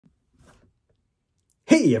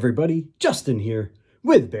Hey everybody, Justin here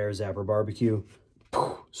with Bear Zapper Barbecue.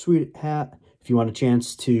 Sweet hat. If you want a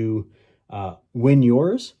chance to win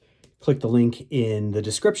yours, click the link in the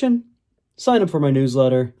description. Sign up for my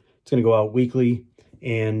newsletter. It's going to go out weekly,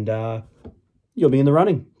 and you'll be in the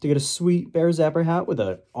running to get a sweet Bear Zapper hat with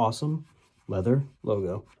an awesome leather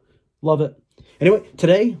logo. Love it. Anyway,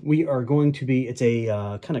 today we are going to be, it's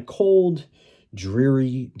a kind of cold,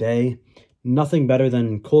 dreary day. Nothing better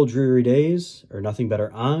than cold, dreary days, or nothing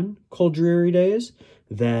better on cold, dreary days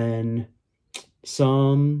than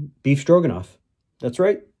some beef stroganoff. That's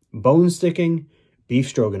right, bone-sticking beef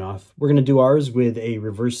stroganoff. We're going to do ours with a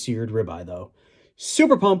reverse-seared ribeye, though.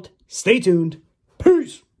 Super pumped. Stay tuned.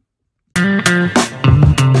 Peace!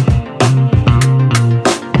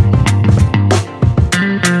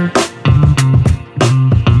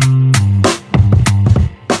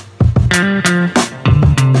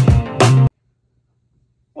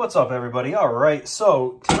 What's up, everybody? All right,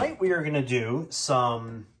 so tonight we are going to do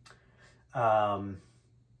some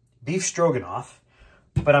beef stroganoff,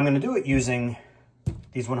 but I'm going to do it using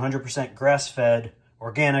these 100% grass-fed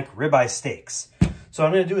organic ribeye steaks. So what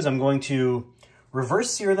I'm going to do is I'm going to reverse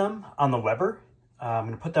sear them on the Weber. I'm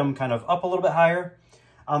going to put them kind of up a little bit higher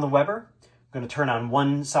on the Weber. I'm going to turn on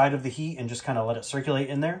one side of the heat and just kind of let it circulate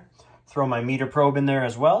in there. Throw my meter probe in there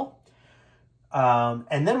as well.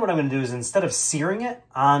 And then what I'm going to do is, instead of searing it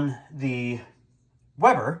on the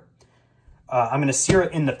Weber, I'm going to sear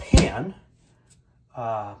it in the pan,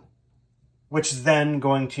 which is then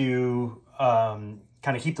going to kind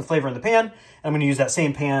of keep the flavor in the pan. And I'm going to use that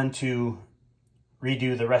same pan to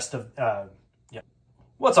redo the rest of, yeah.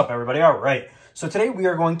 What's up, everybody? All right. So today we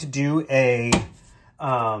are going to do a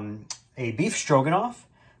beef stroganoff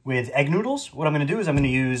with egg noodles. What I'm going to do is I'm going to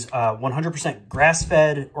use 100%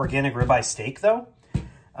 grass-fed organic ribeye steak, though.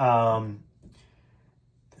 I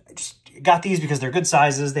just got these because they're good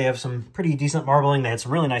sizes. They have some pretty decent marbling. They had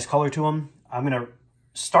some really nice color to them. I'm going to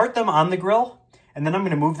start them on the grill, and then I'm going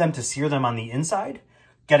to move them to sear them on the inside,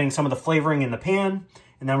 getting some of the flavoring in the pan.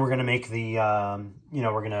 And then we're going to make the,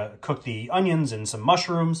 we're going to cook the onions and some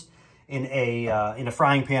mushrooms in a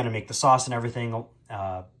frying pan and make the sauce and everything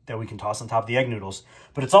that we can toss on top of the egg noodles.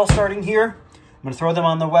 But it's all starting here. I'm going to throw them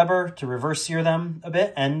on the Weber to reverse sear them a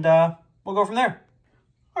bit, and we'll go from there.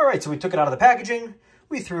 All right, so we took it out of the packaging.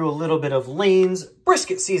 We threw a little bit of Lane's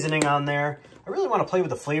brisket seasoning on there. I really want to play with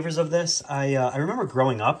the flavors of this. I remember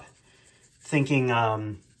growing up thinking,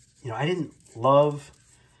 I didn't love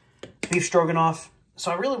beef stroganoff,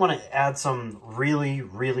 so I really want to add some really,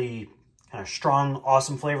 really kind of strong,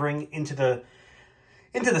 awesome flavoring into the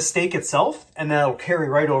steak itself, and that'll carry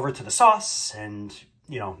right over to the sauce and,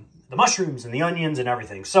 the mushrooms and the onions and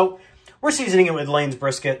everything. So we're seasoning it with Lane's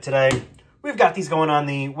brisket today. We've got these going on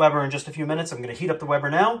the Weber in just a few minutes. I'm going to heat up the Weber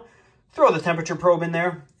now, throw the temperature probe in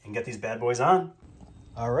there, and get these bad boys on.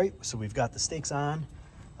 All right, so we've got the steaks on.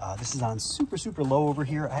 This is on super, super low over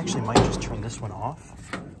here. I actually might just turn this one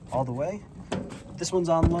off all the way. This one's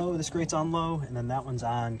on low, this grate's on low, and then that one's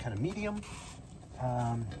on kind of medium.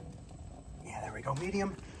 Yeah, there we go,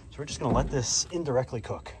 medium. So we're just gonna let this indirectly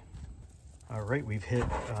cook. All right, we've hit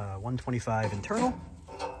 125 internal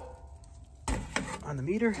on the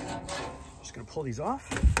meter. Just gonna pull these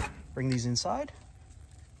off, bring these inside,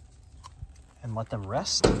 and let them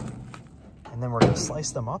rest. And then we're gonna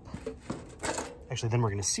slice them up. Actually, then we're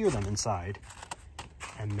gonna sear them inside,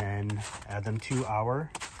 and then add them to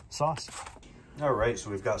our sauce. All right, so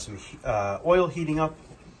we've got some oil heating up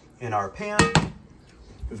in our pan.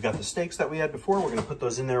 We've got the steaks that we had before. We're gonna put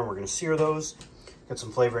those in there and we're gonna sear those. Get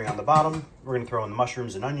some flavoring on the bottom. We're gonna throw in the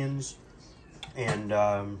mushrooms and onions and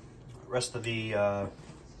rest of the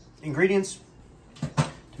ingredients to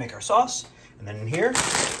make our sauce. And then in here,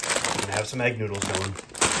 we're gonna have some egg noodles going.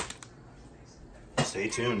 Stay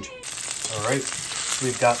tuned. All right, so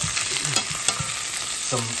we've got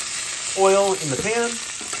some oil in the pan.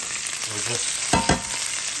 We're just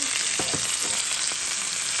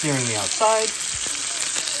searing the outside.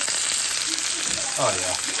 Oh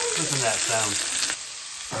yeah, listen to that sound.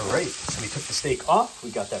 All right, so we took the steak off.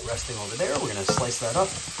 We got that resting over there. We're gonna slice that up.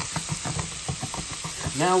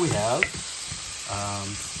 Now we have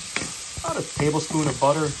about a tablespoon of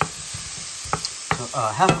butter,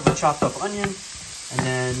 half of a chopped up onion, and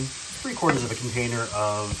then 3/4 of a container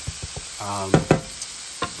of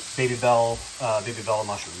baby bell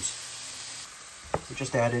mushrooms. We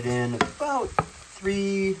just added in about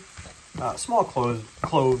 3 small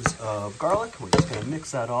cloves of garlic. We're just going to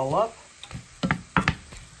mix that all up and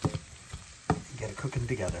get it cooking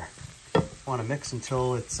together. Want to mix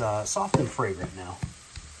until it's soft and fragrant now.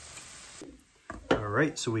 All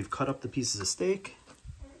right, so we've cut up the pieces of steak.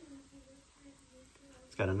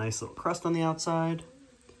 got a nice little crust on the outside.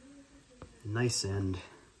 Nice and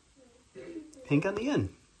pink on the end.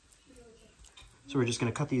 So we're just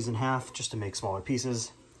gonna cut these in half just to make smaller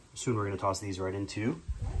pieces. Soon we're gonna toss these right into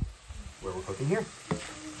where we're cooking here.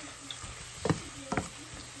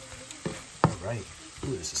 All right,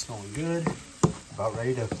 ooh, this is smelling good. About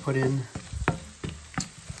ready to put in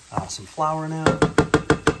some flour now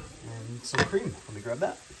and some cream. Let me grab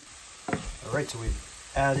that. All right, so we've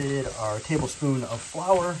added our tablespoon of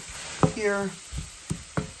flour here.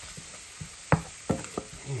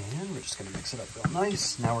 And we're just gonna mix it up real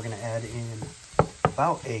nice. Now we're gonna add in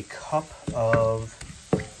about a cup of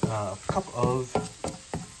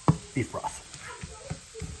beef broth.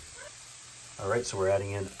 All right, so we're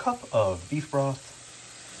adding in a cup of beef broth.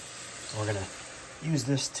 We're gonna use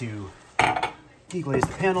this to deglaze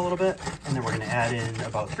the pan a little bit, and then we're gonna add in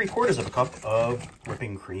about 3/4 of a cup of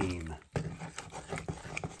whipping cream.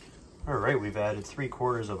 All right, we've added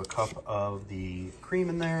 3/4 of a cup of the cream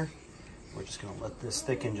in there. We're just gonna let this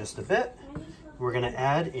thicken just a bit. We're gonna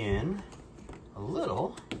add in a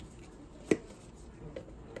little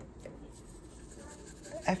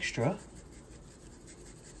extra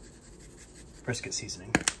brisket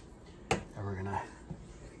seasoning. And we're gonna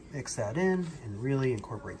mix that in and really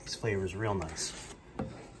incorporate these flavors real nice.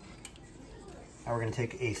 Now we're gonna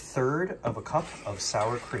take 1/3 of a cup of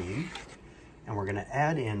sour cream, and we're gonna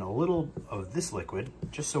add in a little of this liquid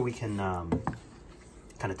just so we can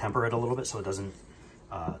kind of temper it a little bit so it doesn't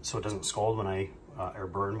scald when I or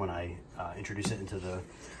burn when I introduce it into the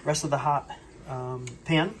rest of the hot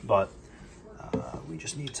pan, but we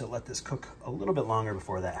just need to let this cook a little bit longer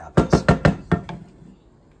before that happens.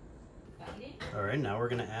 All right, now we're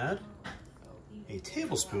gonna add a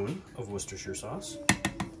tablespoon of Worcestershire sauce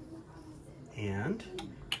and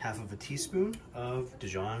 1/2 teaspoon of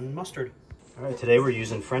Dijon mustard. All right, today we're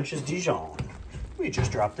using French's Dijon. We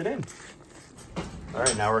just dropped it in. All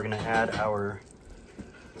right, now we're gonna add our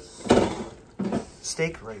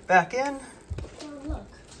steak right back in. Oh, look.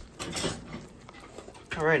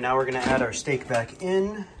 All right, now we're gonna add our steak back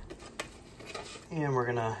in, and we're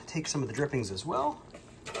gonna take some of the drippings as well.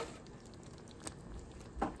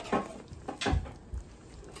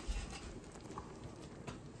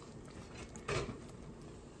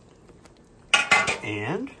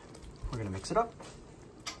 And we're gonna mix it up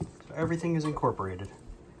so everything is incorporated.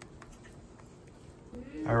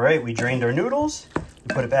 All right, we drained our noodles, we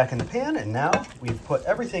put it back in the pan, and now we've put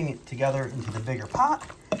everything together into the bigger pot.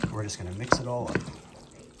 We're just gonna mix it all up.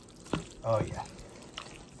 Oh yeah.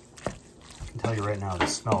 I can tell you right now, the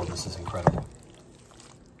smell of this is incredible.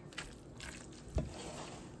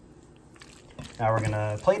 Now we're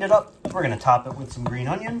gonna plate it up. We're gonna top it with some green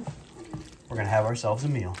onion. We're gonna have ourselves a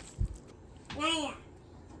meal.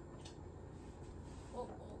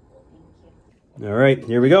 All right,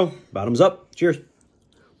 here we go. Bottoms up. Cheers.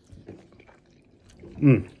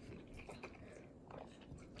 Ooh,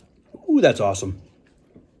 that's awesome.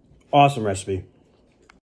 Awesome recipe.